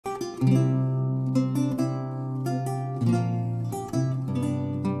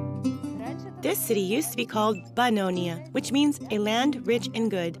This city used to be called Bologna, which means a land rich in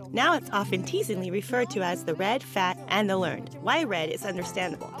good. Now it's often teasingly referred to as the red, fat, and the learned. Why red is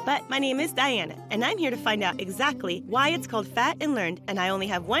understandable. But my name is Diana, and I'm here to find out exactly why it's called fat and learned, and I only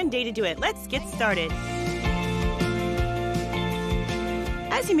have one day to do it. Let's get started.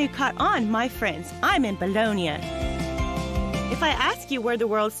 As you may have caught on, my friends, I'm in Bologna. If I ask you where the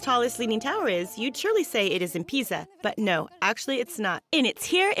world's tallest leaning tower is, you'd surely say it is in Pisa. But no, actually it's not. And it's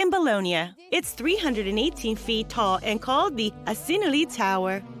here in Bologna. It's 318 feet tall and called the Asinili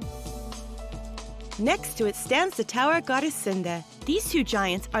Tower. Next to it stands the Tower Quadrilatero. These two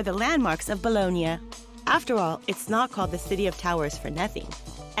giants are the landmarks of Bologna. After all, it's not called the City of Towers for nothing.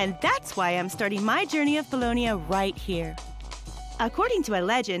 And that's why I'm starting my journey of Bologna right here. According to a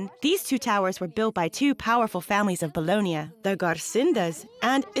legend, these two towers were built by two powerful families of Bologna, the Garcindas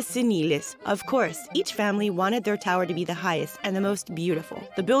and Isinilis. Of course, each family wanted their tower to be the highest and the most beautiful.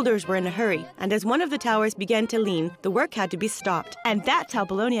 The builders were in a hurry, and as one of the towers began to lean, the work had to be stopped. And that's how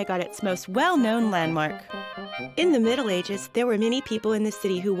Bologna got its most well-known landmark. In the Middle Ages, there were many people in the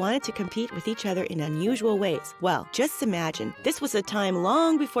city who wanted to compete with each other in unusual ways. Well, just imagine, this was a time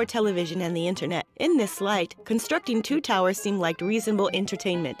long before television and the internet. In this light, constructing two towers seemed like reasonable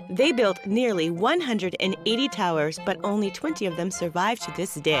entertainment. They built nearly 180 towers, but only 20 of them survive to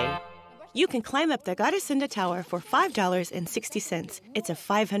this day. You can climb up the Quadrilatero Tower for $5.60. It's a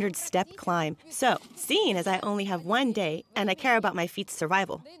 500-step climb. So, seeing as I only have one day and I care about my feet's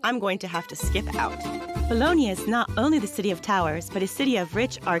survival, I'm going to have to skip out. Bologna is not only the city of towers, but a city of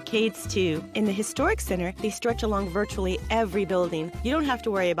rich arcades too. In the historic center, they stretch along virtually every building. You don't have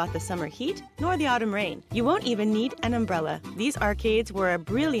to worry about the summer heat nor the autumn rain. You won't even need an umbrella. These arcades were a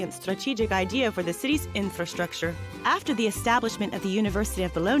brilliant strategic idea for the city's infrastructure. After the establishment of the University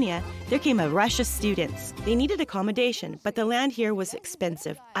of Bologna, there came a rush of students. They needed accommodation, but the land here was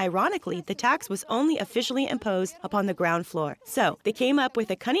expensive. Ironically, the tax was only officially imposed upon the ground floor. So, they came up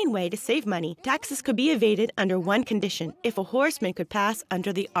with a cunning way to save money. Taxes could be evaded under one condition: if a horseman could pass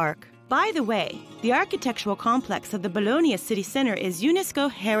under the arc. By the way, the architectural complex of the Bologna city center is UNESCO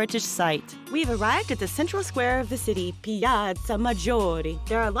Heritage Site. We've arrived at the central square of the city, Piazza Maggiore.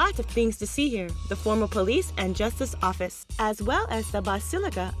 There are lots of things to see here: the former police and justice office, as well as the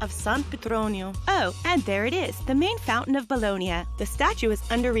Basilica of San Petronio. Oh, and there it is, the main fountain of Bologna. The statue is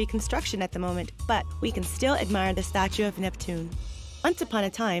under reconstruction at the moment, but we can still admire the statue of Neptune. Once upon a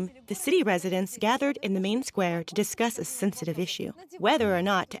time, the city residents gathered in the main square to discuss a sensitive issue: whether or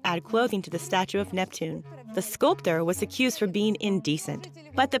not to add clothing to the statue of Neptune. The sculptor was accused for being indecent.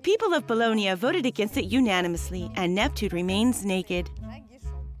 But the people of Bologna voted against it unanimously, and Neptune remains naked.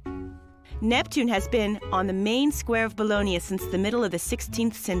 Neptune has been on the main square of Bologna since the middle of the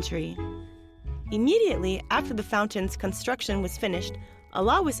 16th century. Immediately after the fountain's construction was finished, a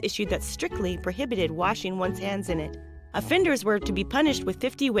law was issued that strictly prohibited washing one's hands in it. Offenders were to be punished with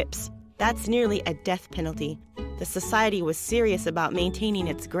 50 whips. That's nearly a death penalty. The society was serious about maintaining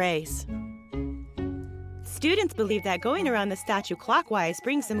its grace. Students believe that going around the statue clockwise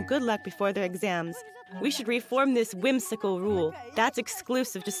brings them good luck before their exams. We should reform this whimsical rule. That's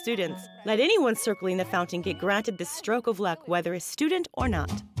exclusive to students. Let anyone circling the fountain get granted this stroke of luck, whether a student or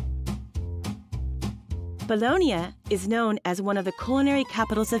not. Bologna is known as one of the culinary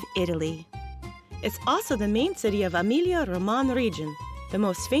capitals of Italy. It's also the main city of Emilia-Romagna region. The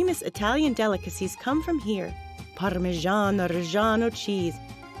most famous Italian delicacies come from here: Parmigiano Reggiano cheese,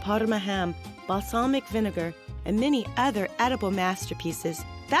 Parma ham, balsamic vinegar, and many other edible masterpieces.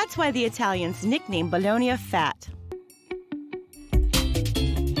 That's why the Italians nicknamed Bologna fat.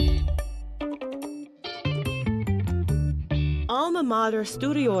 Alma Mater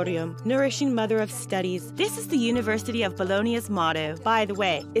Studiorum, nourishing mother of studies. This is the University of Bologna's motto. By the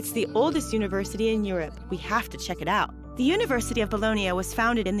way, it's the oldest university in Europe. We have to check it out. The University of Bologna was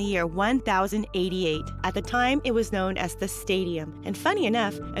founded in the year 1088. At the time, it was known as the Stadium. And funny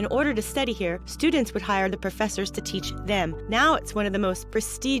enough, in order to study here, students would hire the professors to teach them. Now it's one of the most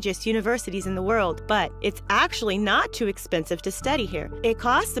prestigious universities in the world, but it's actually not too expensive to study here. It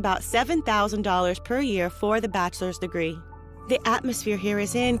costs about $7,000 per year for the bachelor's degree. The atmosphere here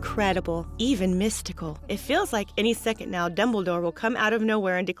is incredible, even mystical. It feels like any second now Dumbledore will come out of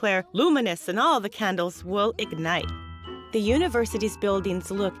nowhere and declare, "Luminous," and all the candles will ignite. The university's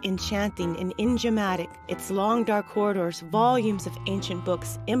buildings look enchanting and enigmatic. Its long dark corridors, volumes of ancient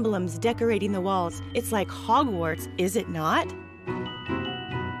books, emblems decorating the walls. It's like Hogwarts, is it not?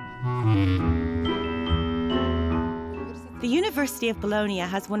 The University of Bologna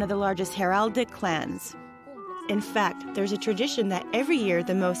has one of the largest heraldic clans. In fact, there's a tradition that every year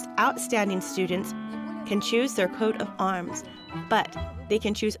the most outstanding students can choose their coat of arms, but they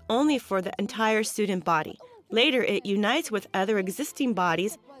can choose only for the entire student body. Later, it unites with other existing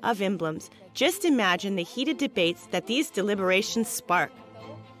bodies of emblems. Just imagine the heated debates that these deliberations spark.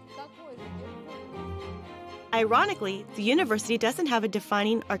 Ironically, the university doesn't have a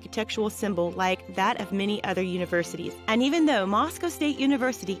defining architectural symbol like that of many other universities. And even though Moscow State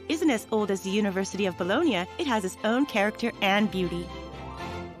University isn't as old as the University of Bologna, it has its own character and beauty.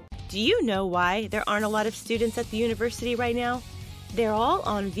 Do you know why there aren't a lot of students at the university right now? They're all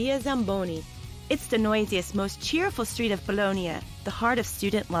on Via Zamboni. It's the noisiest, most cheerful street of Bologna, the heart of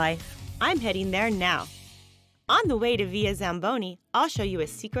student life. I'm heading there now. On the way to Via Zamboni, I'll show you a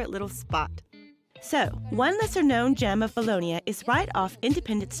secret little spot. So, one lesser-known gem of Bologna is right off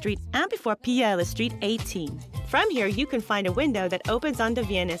Independence Street and before Piazza Street 18. From here, you can find a window that opens onto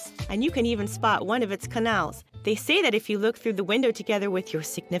Venice, and you can even spot one of its canals. They say that if you look through the window together with your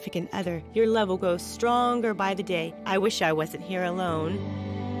significant other, your love will grow stronger by the day. I wish I wasn't here alone.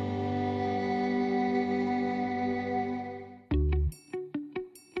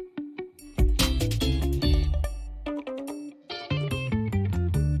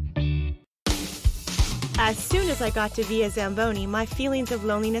 As soon as I got to Via Zamboni, my feelings of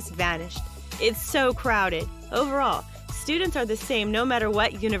loneliness vanished. It's so crowded. Overall, students are the same no matter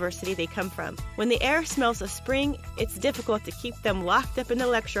what university they come from. When the air smells of spring, it's difficult to keep them locked up in the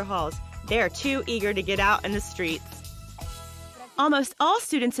lecture halls. They are too eager to get out in the streets. Almost all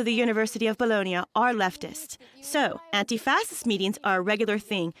students of the University of Bologna are leftists. So, anti-fascist meetings are a regular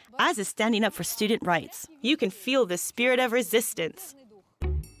thing, as is standing up for student rights. You can feel the spirit of resistance.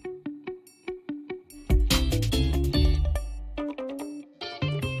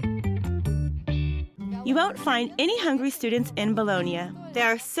 You won't find any hungry students in Bologna. There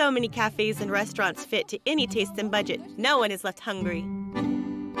are so many cafes and restaurants fit to any taste and budget. No one is left hungry.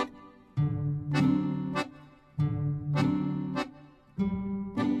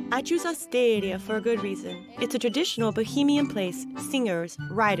 I choose Osteria for a good reason. It's a traditional bohemian place. Singers,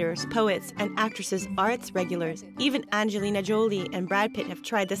 writers, poets, and actresses are its regulars. Even Angelina Jolie and Brad Pitt have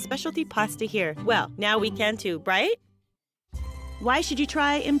tried the specialty pasta here. Well, now we can too, right? Why should you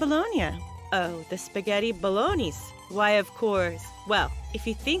try in Bologna? Oh, the spaghetti bolognese. Why, of course. Well, if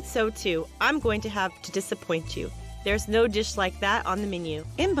you think so too, I'm going to have to disappoint you. There's no dish like that on the menu.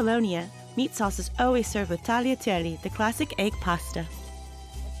 In Bologna, meat sauce is always served with tagliatelle, the classic egg pasta.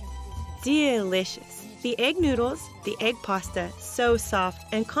 Delicious. The egg noodles, the egg pasta, so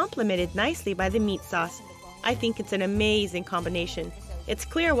soft and complemented nicely by the meat sauce. I think it's an amazing combination. It's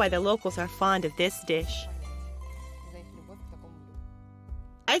clear why the locals are fond of this dish.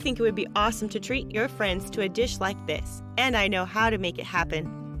 I think it would be awesome to treat your friends to a dish like this, and I know how to make it happen.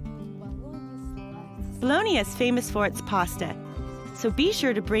 Bologna is famous for its pasta, so be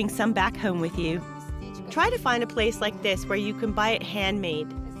sure to bring some back home with you. Try to find a place like this where you can buy it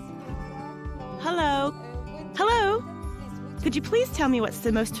handmade. Hello? Hello? Could you please tell me what's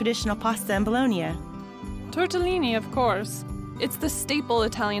the most traditional pasta in Bologna? Tortellini, of course. It's the staple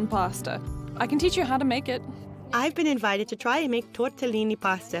Italian pasta. I can teach you how to make it. I've been invited to try and make tortellini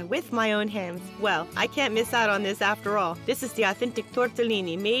pasta with my own hands. Well, I can't miss out on this after all. This is the authentic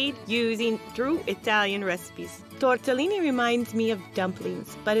tortellini made using true Italian recipes. Tortellini reminds me of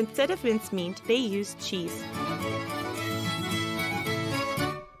dumplings, but instead of mincemeat, they use cheese.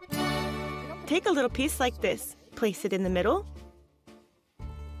 Take a little piece like this, place it in the middle.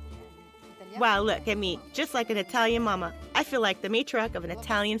 Wow, look at me, just like an Italian mama. I feel like the matriarch of an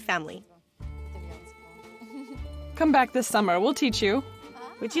Italian family. Come back this summer, we'll teach you.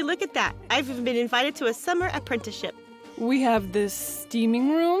 Would you look at that? I've even been invited to a summer apprenticeship. We have this steaming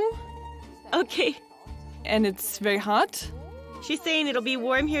room. Okay. And it's very hot. She's saying it'll be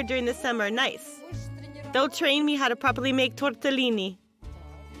warm here during the summer. Nice. They'll train me how to properly make tortellini.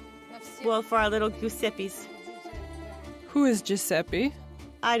 Well, for our little Giuseppes. Who is Giuseppe?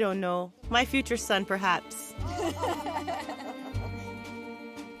 I don't know. My future son, perhaps.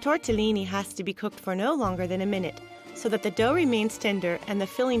 Tortellini has to be cooked for no longer than a minute, so that the dough remains tender and the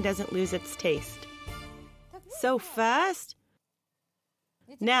filling doesn't lose its taste. So fast?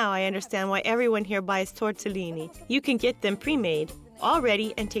 Now I understand why everyone here buys tortellini. You can get them pre-made, all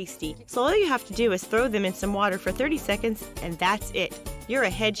ready and tasty. So all you have to do is throw them in some water for 30 seconds, and that's it. You're a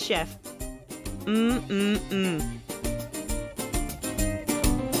head chef.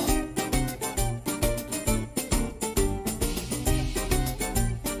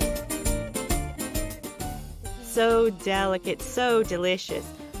 So delicate, so delicious.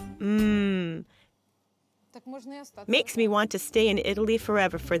 Makes me want to stay in Italy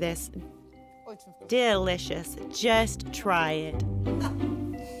forever for this. Delicious. Just try it.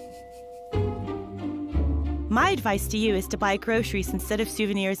 My advice to you is to buy groceries instead of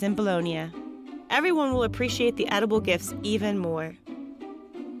souvenirs in Bologna. Everyone will appreciate the edible gifts even more.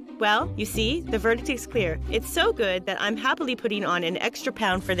 Well, you see, the verdict is clear. It's so good that I'm happily putting on an extra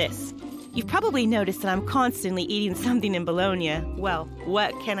pound for this. You've probably noticed that I'm constantly eating something in Bologna. Well,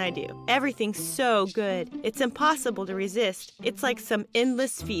 what can I do? Everything's so good. It's impossible to resist. It's like some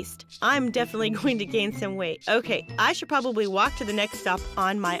endless feast. I'm definitely going to gain some weight. Okay, I should probably walk to the next stop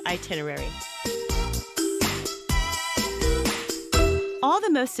on my itinerary. All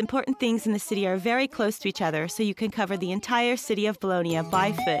the most important things in the city are very close to each other, so you can cover the entire city of Bologna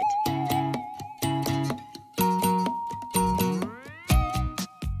by foot.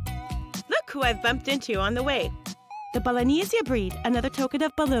 Look who I've bumped into on the way. The Bolognese breed, another token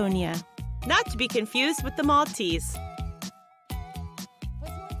of Bologna. Not to be confused with the Maltese.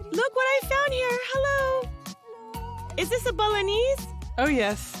 Look what I found here. Hello. Is this a Bolognese? Oh,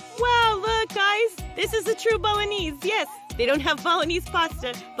 yes. Wow, look, guys. This is a true Bolognese, yes. They don't have Bolognese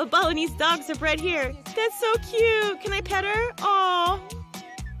pasta, but Bolognese dogs are bred here. That's so cute. Can I pet her? Aw.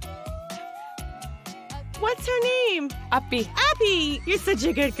 What's her name? Appy. Appy! You're such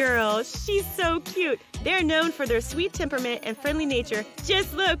a good girl. She's so cute. They're known for their sweet temperament and friendly nature.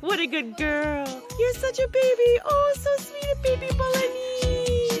 Just look, what a good girl. You're such a baby. Oh, so sweet, a baby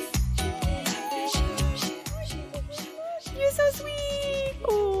Bolognese. You're so sweet.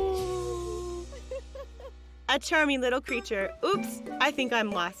 Oh. A charming little creature. Oops, I think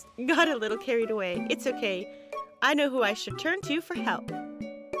I'm lost. Got a little carried away. It's okay. I know who I should turn to for help.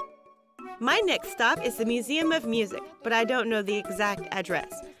 My next stop is the Museum of Music, but I don't know the exact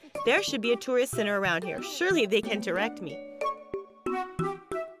address. There should be a tourist center around here. Surely they can direct me.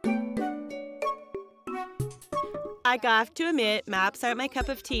 I have to admit, maps aren't my cup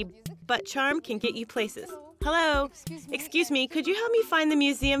of tea, but charm can get you places. Hello. Excuse me, could you help me find the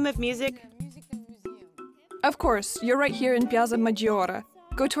Museum of Music? Of course, you're right here in Piazza Maggiore.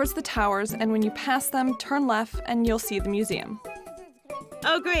 Go towards the towers, and when you pass them, turn left, and you'll see the museum.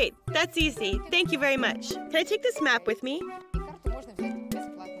 Oh, great. That's easy. Thank you very much. Can I take this map with me?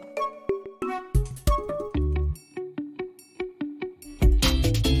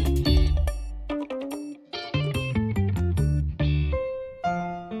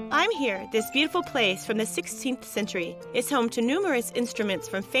 I'm here. This beautiful place from the 16th century is home to numerous instruments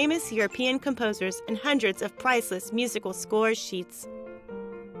from famous European composers and hundreds of priceless musical score sheets.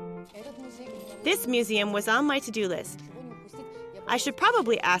 This museum was on my to-do list. I should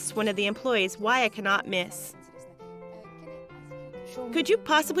probably ask one of the employees why I cannot miss. Could you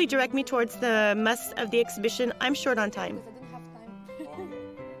possibly direct me towards the must of the exhibition? I'm short on time.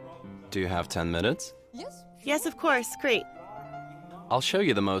 Do you have 10 minutes? Yes, of course. Great. I'll show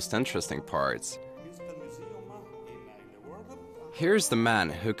you the most interesting parts. Here's the man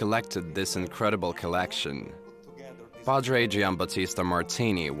who collected this incredible collection. Padre Giambattista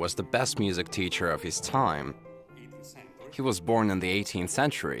Martini was the best music teacher of his time. He was born in the 18th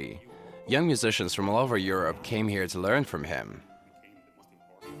century. Young musicians from all over Europe came here to learn from him.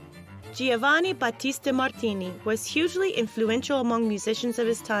 Giovanni Battista Martini was hugely influential among musicians of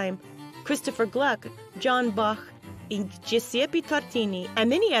his time. Christopher Gluck, John Bach, and Giuseppe Tartini, and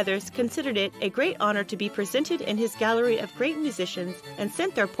many others considered it a great honor to be presented in his gallery of great musicians and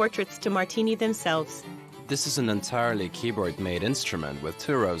sent their portraits to Martini themselves. This is an entirely keyboard-made instrument with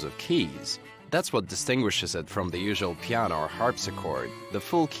 2 rows of keys. That's what distinguishes it from the usual piano or harpsichord, the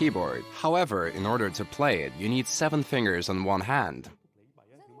full keyboard. However, in order to play it, you need 7 fingers on one hand.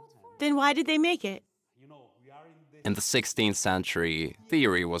 Then why did they make it? In the 16th century,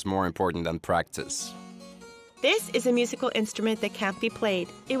 theory was more important than practice. This is a musical instrument that can't be played.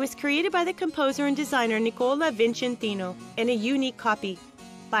 It was created by the composer and designer Nicola Vincentino in a unique copy.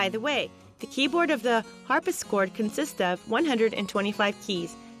 By the way, the keyboard of the harpsichord consists of 125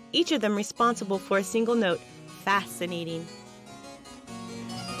 keys, each of them responsible for a single note. Fascinating.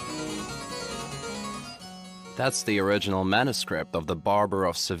 That's the original manuscript of The Barber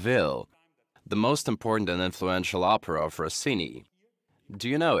of Seville, the most important and influential opera of Rossini. Do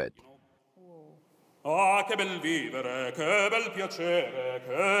you know it? Ah, che bel vivere, che bel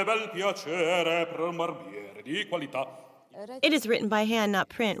piacere per un barbiere di qualità. It is written by hand, not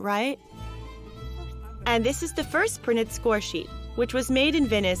print, right? And this is the first printed score sheet, which was made in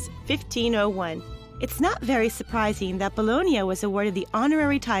Venice, 1501. It's not very surprising that Bologna was awarded the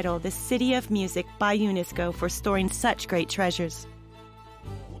honorary title, the City of Music, by UNESCO for storing such great treasures.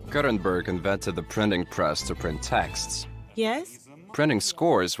 Gutenberg invented the printing press to print texts. Yes? Printing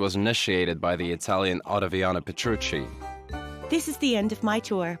scores was initiated by the Italian Ottaviano Petrucci. This is the end of my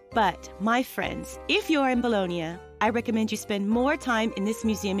tour, but, my friends, if you're in Bologna, I recommend you spend more time in this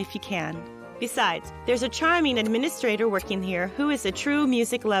museum if you can. Besides, there's a charming administrator working here who is a true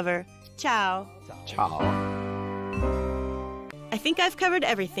music lover. Ciao. Ciao. I think I've covered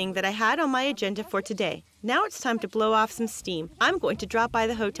everything that I had on my agenda for today. Now it's time to blow off some steam. I'm going to drop by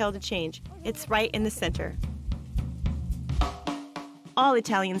the hotel to change. It's right in the center. All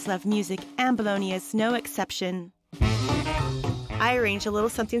Italians love music, and Bologna is no exception. I arranged a little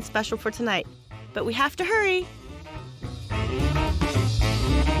something special for tonight, but we have to hurry.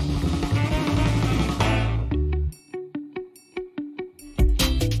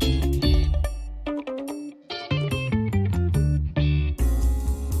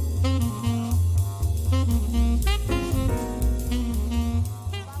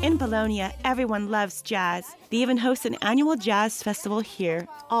 In Bologna, everyone loves jazz. They even host an annual jazz festival here.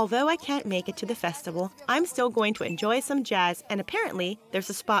 Although I can't make it to the festival, I'm still going to enjoy some jazz, and apparently, there's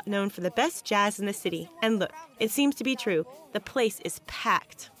a spot known for the best jazz in the city. And look, it seems to be true. The place is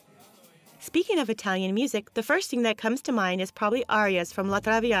packed. Speaking of Italian music, the first thing that comes to mind is probably arias from La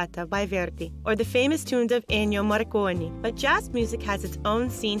Traviata by Verdi, or the famous tunes of Ennio Morricone. But jazz music has its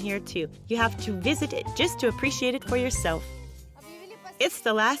own scene here too. You have to visit it just to appreciate it for yourself. It's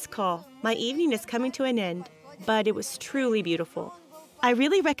the last call. My evening is coming to an end, but it was truly beautiful. I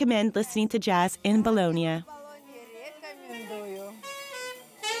really recommend listening to jazz in Bologna.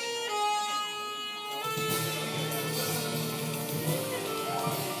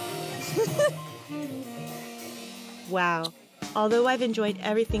 Wow. Although I've enjoyed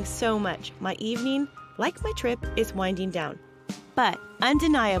everything so much, my evening, like my trip, is winding down. But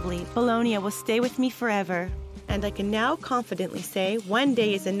undeniably, Bologna will stay with me forever. And I can now confidently say one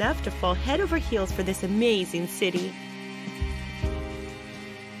day is enough to fall head over heels for this amazing city.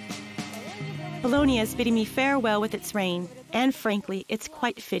 Bologna is bidding me farewell with its rain, and frankly, it's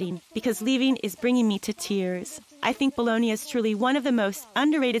quite fitting, because leaving is bringing me to tears. I think Bologna is truly one of the most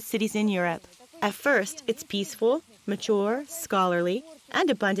underrated cities in Europe. At first, it's peaceful, mature, scholarly, and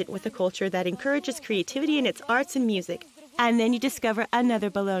abundant with a culture that encourages creativity in its arts and music. And then you discover another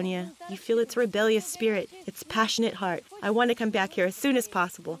Bologna. You feel its rebellious spirit, its passionate heart. I want to come back here as soon as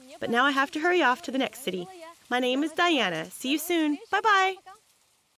possible. But now I have to hurry off to the next city. My name is Diana. See you soon. Bye-bye.